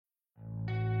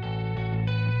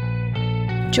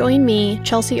Join me,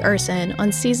 Chelsea Urson,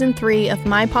 on Season 3 of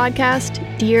my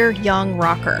podcast, Dear Young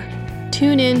Rocker.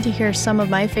 Tune in to hear some of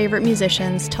my favorite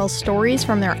musicians tell stories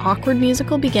from their awkward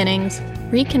musical beginnings,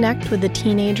 reconnect with the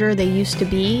teenager they used to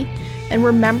be, and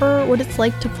remember what it's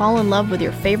like to fall in love with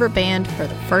your favorite band for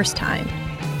the first time.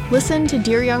 Listen to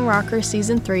Dear Young Rocker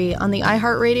Season 3 on the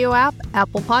iHeartRadio app,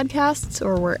 Apple Podcasts,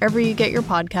 or wherever you get your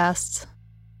podcasts.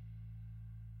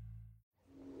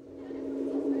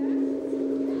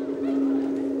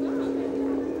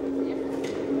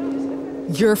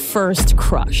 Your first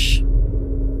crush.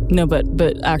 No,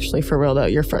 but actually, for real though,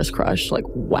 your first crush, like,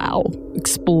 wow,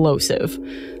 explosive.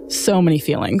 So many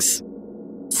feelings.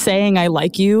 Saying I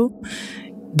like you,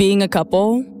 being a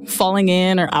couple, falling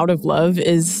in or out of love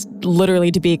is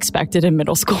literally to be expected in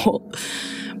middle school.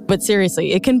 But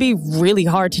seriously, it can be really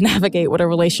hard to navigate what a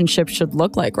relationship should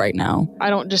look like right now. I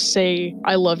don't just say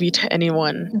I love you to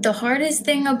anyone. The hardest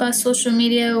thing about social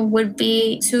media would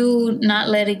be to not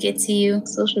let it get to you.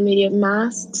 Social media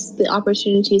masks the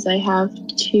opportunities I have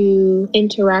to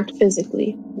interact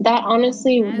physically. That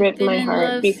honestly ripped my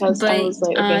heart because I was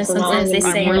like, okay, so now sometimes they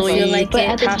say I feel like but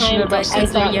at the time, I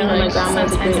thought, my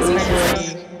grandma's a great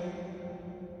resource.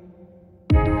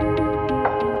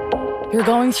 You're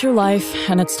going through life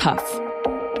and it's tough.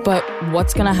 But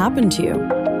what's going to happen to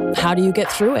you? How do you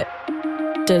get through it?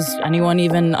 Does anyone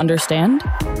even understand?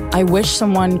 I wish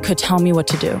someone could tell me what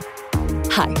to do.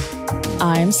 Hi,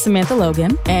 I'm Samantha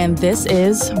Logan, and this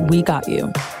is We Got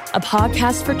You, a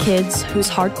podcast for kids whose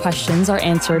hard questions are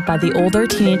answered by the older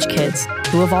teenage kids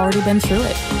who have already been through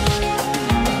it.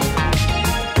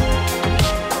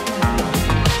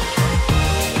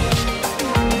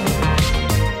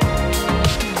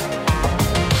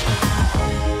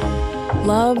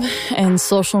 Love and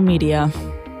social media.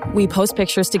 We post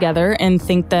pictures together and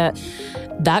think that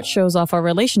shows off our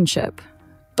relationship.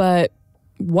 But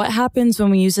what happens when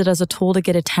we use it as a tool to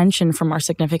get attention from our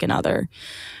significant other?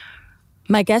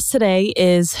 My guest today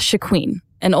is Shaqueen,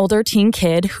 an older teen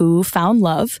kid who found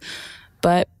love,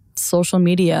 but social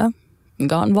media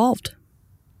got involved.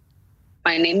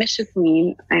 My name is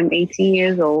Shaqueen. I'm 18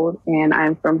 years old, and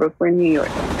I'm from Brooklyn, New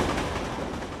York.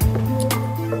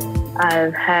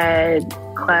 I've had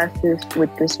classes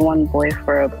with this one boy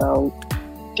for about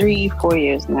 3-4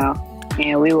 years now,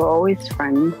 and we were always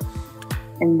friends.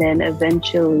 And then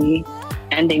eventually,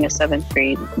 ending of 7th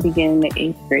grade, beginning of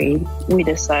 8th grade, we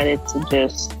decided to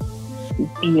just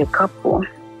be a couple.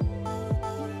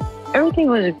 Everything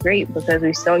was great because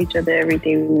we saw each other every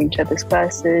day. We were in each other's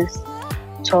classes,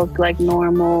 talked like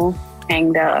normal,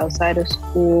 hanged out outside of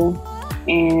school,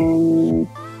 and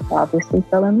obviously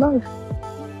fell in love.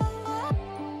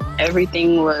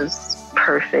 Everything was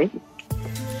perfect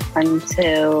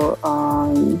until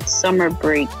summer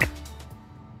break. I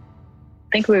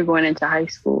think we were going into high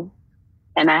school,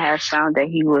 and I had found that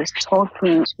he was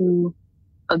talking to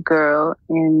a girl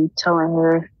and telling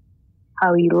her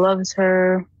how he loves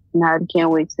her and how he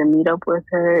can't wait to meet up with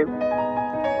her.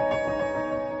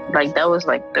 Like, that was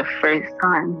like the first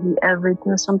time he ever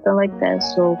did something like that.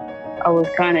 So I was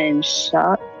kind of in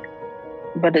shock,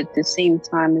 but at the same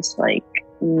time, it's like,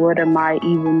 what am I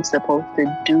even supposed to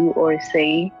do or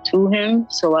say to him?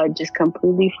 So I just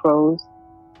completely froze,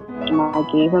 and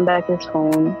I gave him back his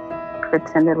phone,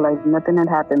 pretended like nothing had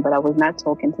happened, but I was not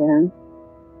talking to him.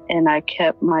 And I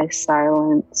kept my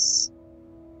silence.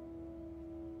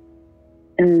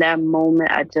 In that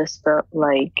moment, I just felt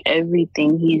like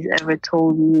everything he's ever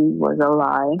told me was a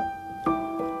lie.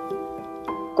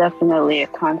 Definitely a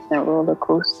constant roller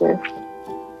coaster.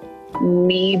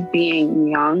 Me being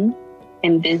young,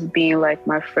 and this being like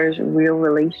my first real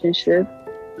relationship,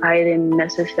 I didn't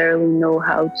necessarily know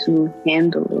how to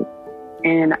handle it.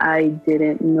 And I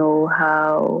didn't know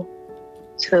how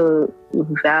to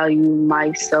value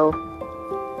myself.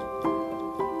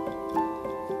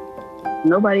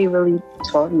 Nobody really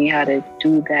taught me how to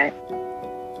do that.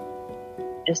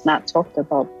 It's not talked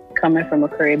about. Coming from a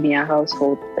Caribbean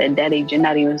household, at that age, you're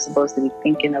not even supposed to be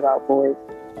thinking about boys.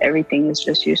 Everything is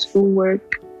just your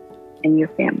schoolwork and your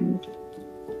family.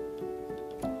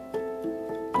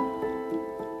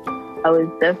 I was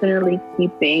definitely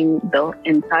keeping the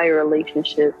entire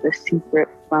relationship a secret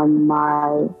from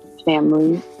my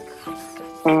family.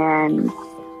 And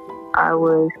I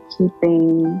was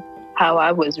keeping how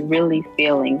I was really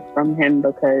feeling from him,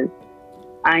 because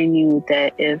I knew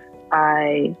that if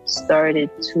I started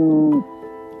to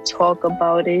talk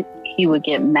about it, he would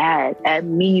get mad at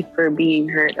me for being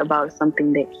hurt about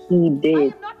something that he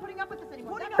did.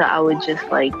 So I would just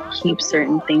like keep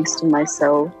certain things to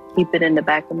myself, keep it in the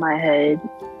back of my head,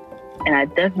 And I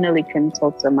definitely couldn't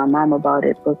talk to my mom about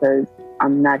it because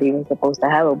I'm not even supposed to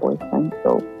have a boyfriend.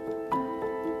 So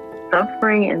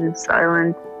suffering in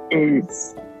silence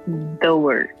is the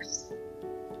worst.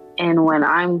 And when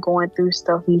I'm going through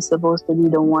stuff, he's supposed to be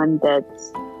the one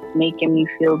that's making me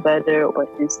feel better, or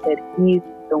instead he's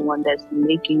the one that's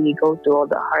making me go through all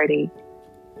the heartache.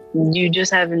 You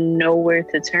just have nowhere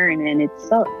to turn, and it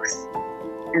sucks.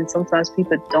 And sometimes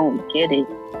people don't get it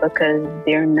because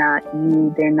they're not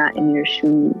you, they're not in your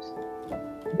shoes.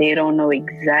 They don't know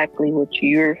exactly what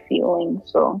you're feeling,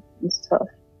 so it's tough.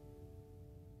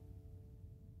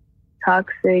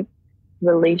 Toxic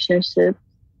relationships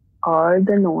are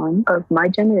the norm of my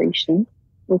generation,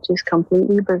 which is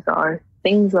completely bizarre.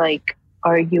 Things like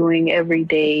arguing every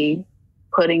day,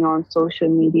 putting on social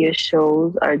media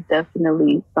shows are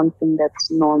definitely something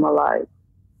that's normalized.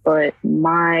 But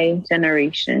my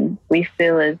generation, we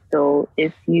feel as though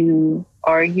if you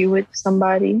argue with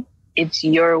somebody, it's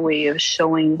your way of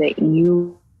showing that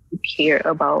you care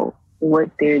about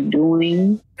what they're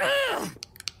doing.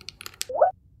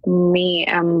 Me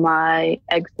and my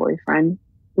ex-boyfriend,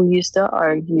 we used to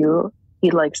argue.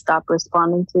 He stopped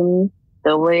responding to me.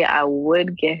 The way I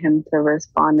would get him to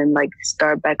respond and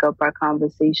start back up our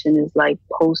conversation is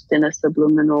posting a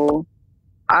subliminal.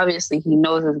 Obviously, he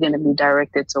knows it's going to be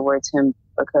directed towards him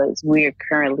because we're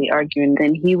currently arguing.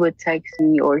 Then he would text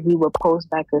me or he would post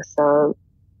back a sub.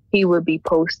 He would be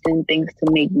posting things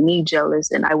to make me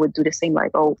jealous. And I would do the same,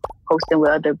 posting with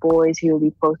other boys. He would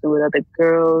be posting with other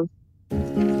girls,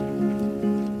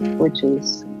 which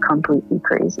is completely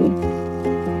crazy.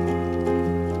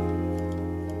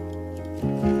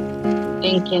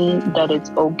 Thinking that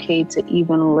it's okay to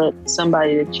even let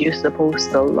somebody that you're supposed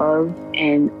to love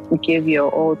and give your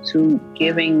all to,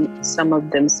 giving some of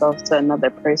themselves to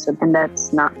another person. And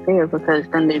that's not fair because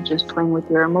then they're just playing with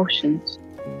your emotions.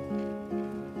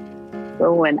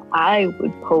 So when I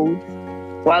would post,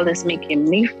 while it's making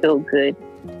me feel good,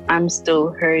 I'm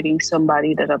still hurting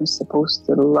somebody that I'm supposed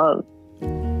to love.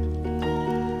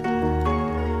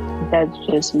 That's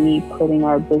just me putting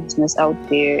our business out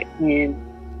there and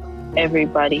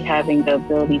everybody having the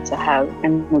ability to have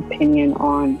an opinion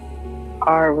on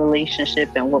our relationship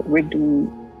and what we're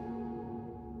doing.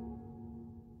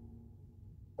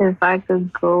 If I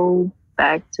could go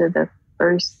back to the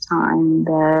first time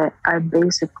that I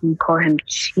basically call him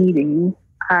cheating,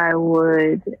 I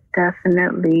would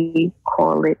definitely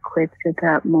call it quits at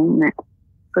that moment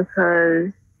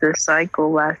because the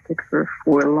cycle lasted for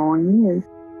 4 long years.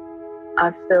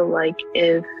 I feel like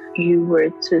if you were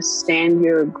to stand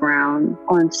your ground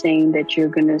on saying that you're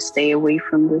going to stay away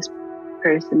from this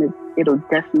person, it'll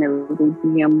definitely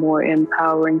be a more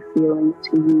empowering feeling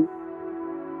to you.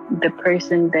 The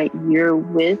person that you're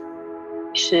with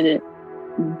shouldn't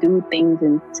do things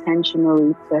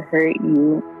intentionally to hurt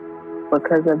you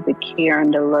because of the care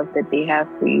and the love that they have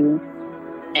for you.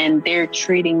 And they're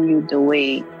treating you the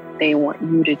way they want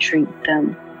you to treat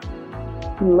them.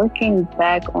 Looking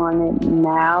back on it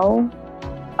now,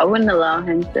 I wouldn't allow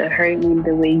him to hurt me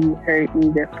the way he hurt me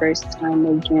the first time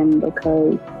again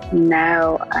because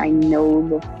now I know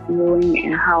the feeling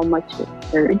and how much it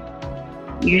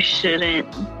hurts. You shouldn't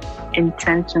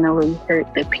intentionally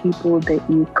hurt the people that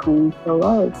you claim to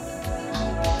love.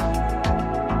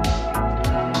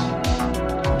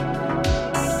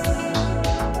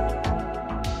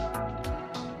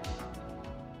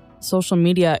 Social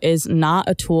media is not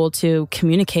a tool to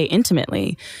communicate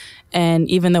intimately. And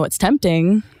even though it's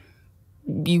tempting,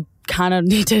 you kind of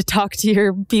need to talk to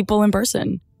your people in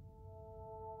person.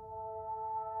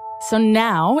 So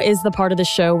now is the part of the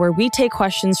show where we take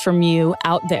questions from you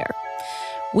out there.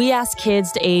 We asked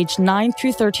kids aged 9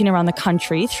 through 13 around the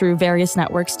country through various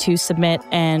networks to submit,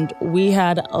 and we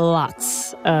had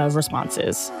lots of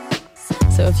responses.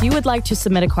 So if you would like to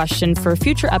submit a question for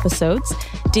future episodes,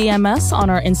 DM us on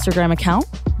our Instagram account,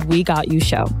 We Got You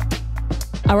Show.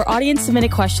 Our audience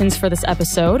submitted questions for this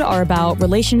episode are about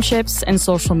relationships and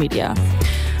social media.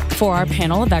 For our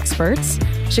panel of experts,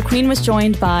 Shaqueen was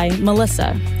joined by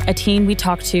Melissa, a teen we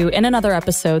talked to in another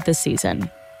episode this season.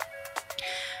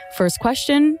 First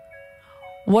question,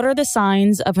 what are the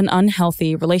signs of an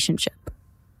unhealthy relationship?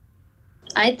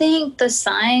 I think the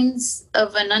signs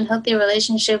of an unhealthy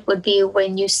relationship would be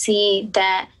when you see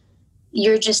that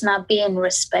you're just not being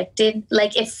respected.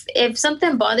 If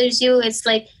something bothers you, it's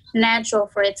natural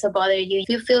for it to bother you. If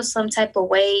you feel some type of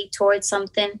way towards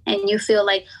something and you feel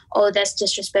oh, that's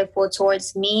disrespectful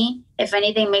towards me, if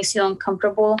anything makes you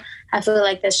uncomfortable, I feel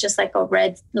like that's just a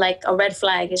red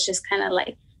flag. It's just kind of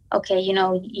okay,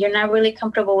 you're not really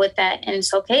comfortable with that. And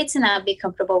it's okay to not be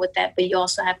comfortable with that, but you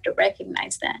also have to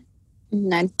recognize that.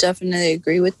 I definitely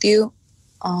agree with you.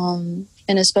 And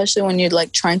especially when you're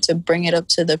like trying to bring it up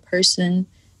to the person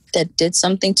that did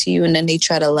something to you, and then they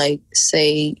try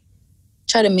to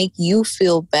try to make you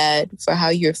feel bad for how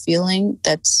you're feeling.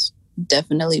 That's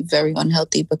definitely very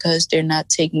unhealthy because they're not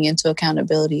taking into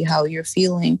accountability how you're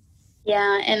feeling.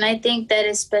 Yeah, and I think that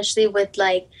especially with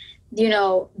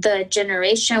the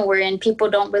generation we're in, people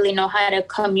don't really know how to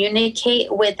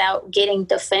communicate without getting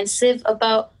defensive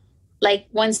about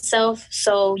oneself.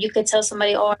 So you could tell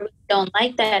somebody, oh, I really don't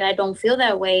like that. I don't feel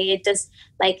that way. It just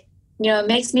it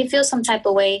makes me feel some type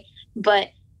of way.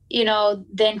 But,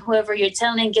 then whoever you're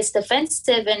telling gets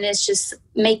defensive, and it's just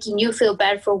making you feel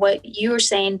bad for what you're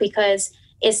saying because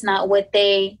it's not what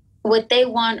they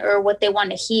want or what they want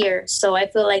to hear. So I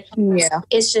feel like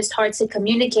it's just hard to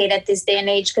communicate at this day and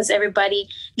age because everybody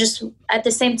just at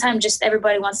the same time, just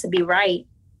everybody wants to be right.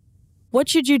 What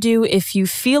should you do if you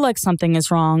feel like something is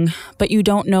wrong, but you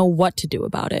don't know what to do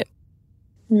about it?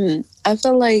 I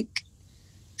feel like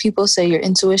people say your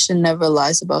intuition never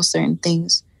lies about certain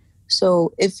things.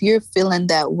 So if you're feeling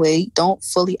that way, don't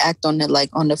fully act on it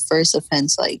on the first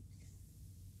offense.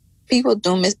 People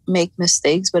do make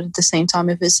mistakes, but at the same time,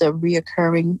 if it's a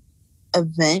reoccurring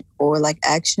event or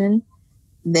action,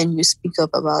 then you speak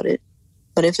up about it.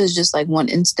 But if it's just one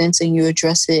instance and you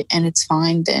address it and it's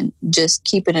fine, then just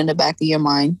keep it in the back of your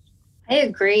mind. I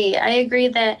agree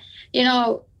that,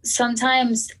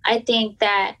 sometimes I think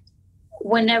that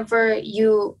whenever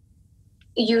you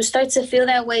start to feel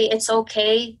that way, it's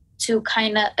okay to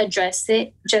kind of address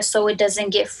it just so it doesn't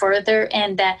get further,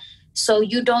 and that so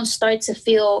you don't start to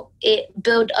feel it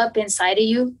build up inside of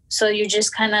you. So you're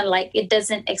just kind of it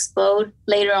doesn't explode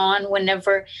later on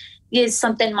whenever it's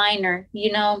something minor,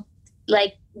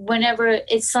 whenever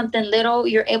it's something little,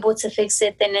 you're able to fix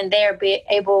it then and there,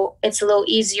 it's a little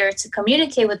easier to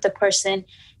communicate with the person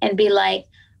and be like,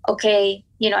 okay,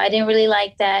 I didn't really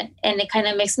like that. And it kind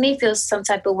of makes me feel some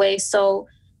type of way. So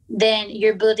then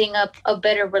you're building up a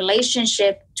better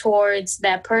relationship towards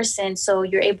that person. So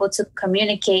you're able to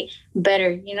communicate better.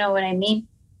 You know what I mean?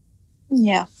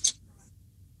 Yeah.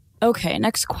 Okay,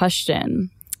 next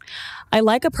question. I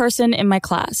like a person in my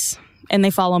class and they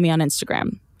follow me on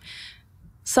Instagram.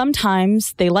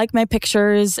 Sometimes they like my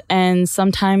pictures and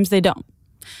sometimes they don't.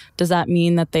 Does that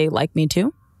mean that they like me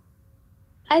too?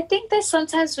 I think that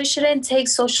sometimes we shouldn't take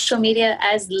social media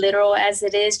as literal as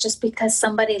it is. Just because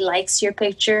somebody likes your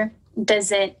picture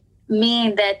doesn't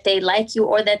mean that they like you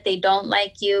or that they don't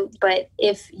like you. But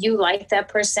if you like that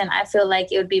person, I feel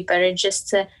like it would be better just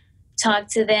to talk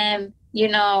to them.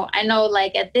 I know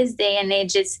at this day and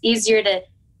age, it's easier to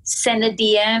send a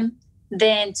DM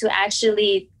than to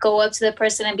actually go up to the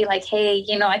person and be like, hey,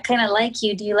 I kind of like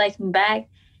you. Do you like me back?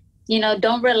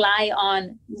 Don't rely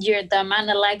on the amount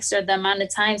of likes or the amount of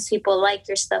times people like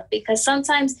your stuff, because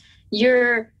sometimes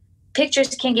your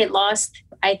pictures can get lost.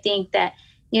 I think that,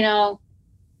 it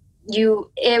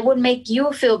would make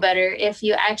you feel better if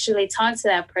you actually talk to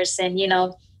that person,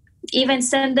 even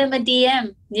send them a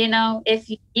DM, if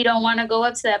you don't want to go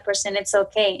up to that person, it's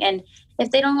okay. And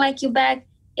if they don't like you back,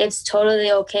 it's totally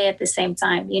okay at the same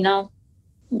time,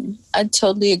 I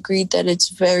totally agree that it's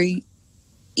very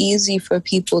easy for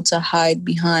people to hide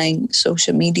behind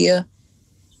social media,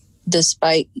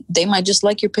 despite they might just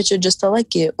like your picture just to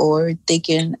like it, or they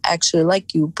can actually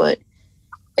like you. But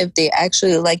if they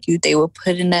actually like you, they will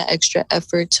put in that extra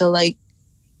effort to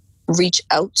reach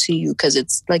out to you, because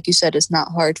it's like you said, it's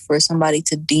not hard for somebody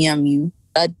to DM you.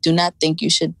 I do not think you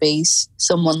should base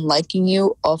someone liking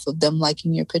you off of them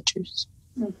liking your pictures.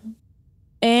 Mm-hmm.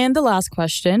 And the last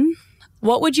question.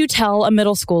 What would you tell a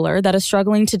middle schooler that is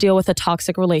struggling to deal with a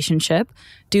toxic relationship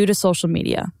due to social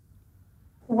media?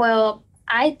 Well,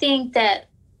 I think that,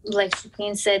 like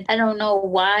Queen said, I don't know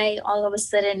why all of a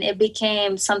sudden it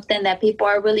became something that people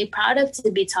are really proud of to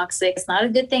be toxic. It's not a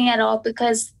good thing at all,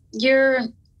 because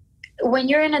when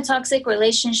you're in a toxic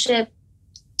relationship,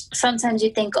 sometimes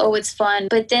you think, oh, it's fun.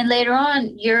 But then later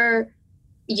on, your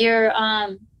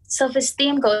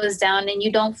self-esteem goes down and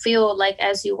you don't feel like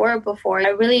as you were before. I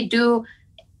really do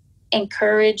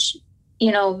encourage,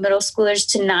 middle schoolers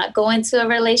to not go into a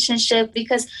relationship,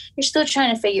 because you're still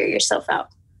trying to figure yourself out.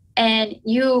 And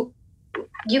you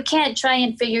can't try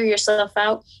and figure yourself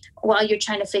out while you're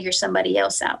trying to figure somebody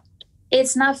else out.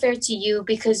 It's not fair to you,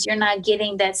 because you're not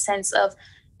getting that sense of,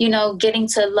 getting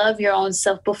to love your own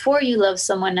self before you love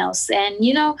someone else. And,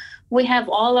 we have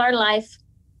all our life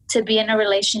to be in a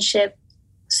relationship.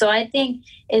 So I think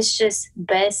it's just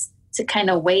best to kind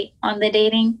of wait on the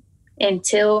dating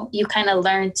until you kind of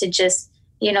learn to just,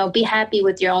 be happy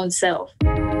with your own self.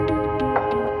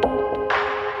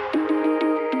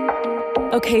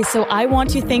 Okay, so I want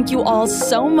to thank you all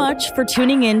so much for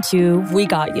tuning in to We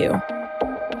Got You.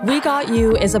 We Got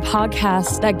You is a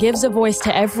podcast that gives a voice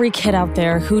to every kid out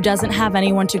there who doesn't have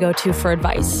anyone to go to for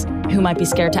advice, who might be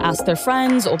scared to ask their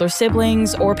friends, older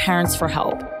siblings, or parents for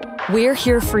help. We're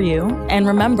here for you, and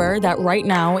remember that right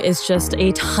now is just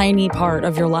a tiny part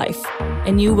of your life,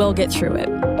 and you will get through it.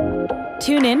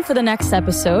 Tune in for the next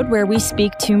episode where we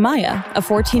speak to Maya, a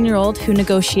 14-year-old who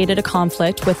negotiated a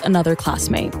conflict with another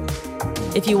classmate.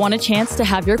 If you want a chance to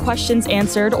have your questions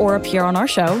answered or appear on our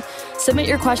show, submit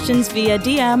your questions via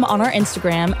DM on our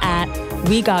Instagram at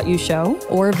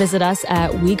WeGotYouShow or visit us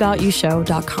at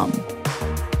WeGotYouShow.com.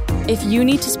 If you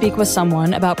need to speak with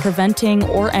someone about preventing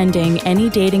or ending any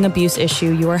dating abuse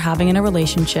issue you are having in a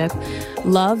relationship,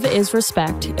 Love is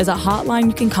Respect is a hotline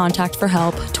you can contact for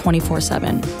help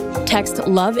 24/7. Text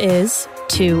Love Is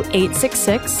to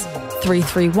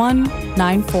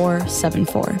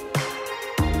 866-331-9474.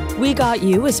 We Got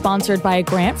You is sponsored by a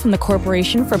grant from the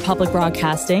Corporation for Public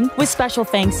Broadcasting, with special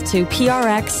thanks to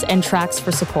PRX and Tracks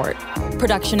for support.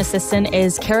 Production assistant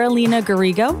is Carolina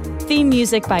Garrigo. Theme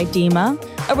music by Dima.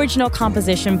 Original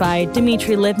composition by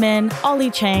Dimitri Libman, Ollie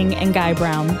Chang, and Guy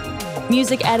Brown.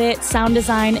 Music edit, sound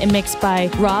design, and mix by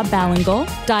Rob Ballingle.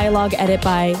 Dialogue edit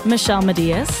by Michelle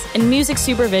Medias. And music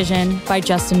supervision by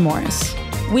Justin Morris.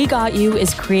 We Got You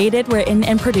is created, written,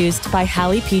 and produced by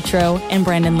Hallie Petro and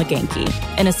Brandon Leganke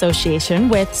in association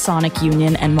with Sonic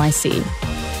Union NYC.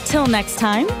 Till next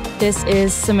time, this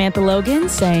is Samantha Logan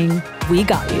saying, We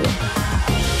got you.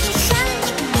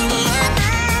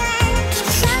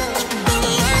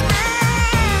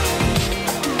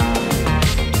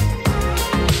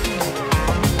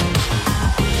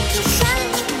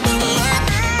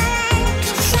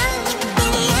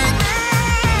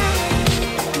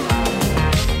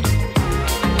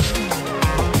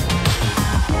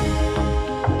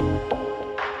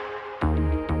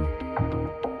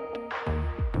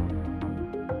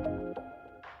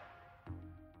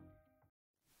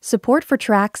 Support for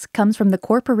Tracks comes from the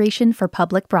Corporation for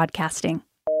Public Broadcasting.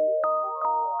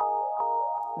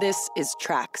 This is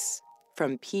Tracks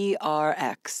from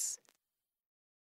PRX.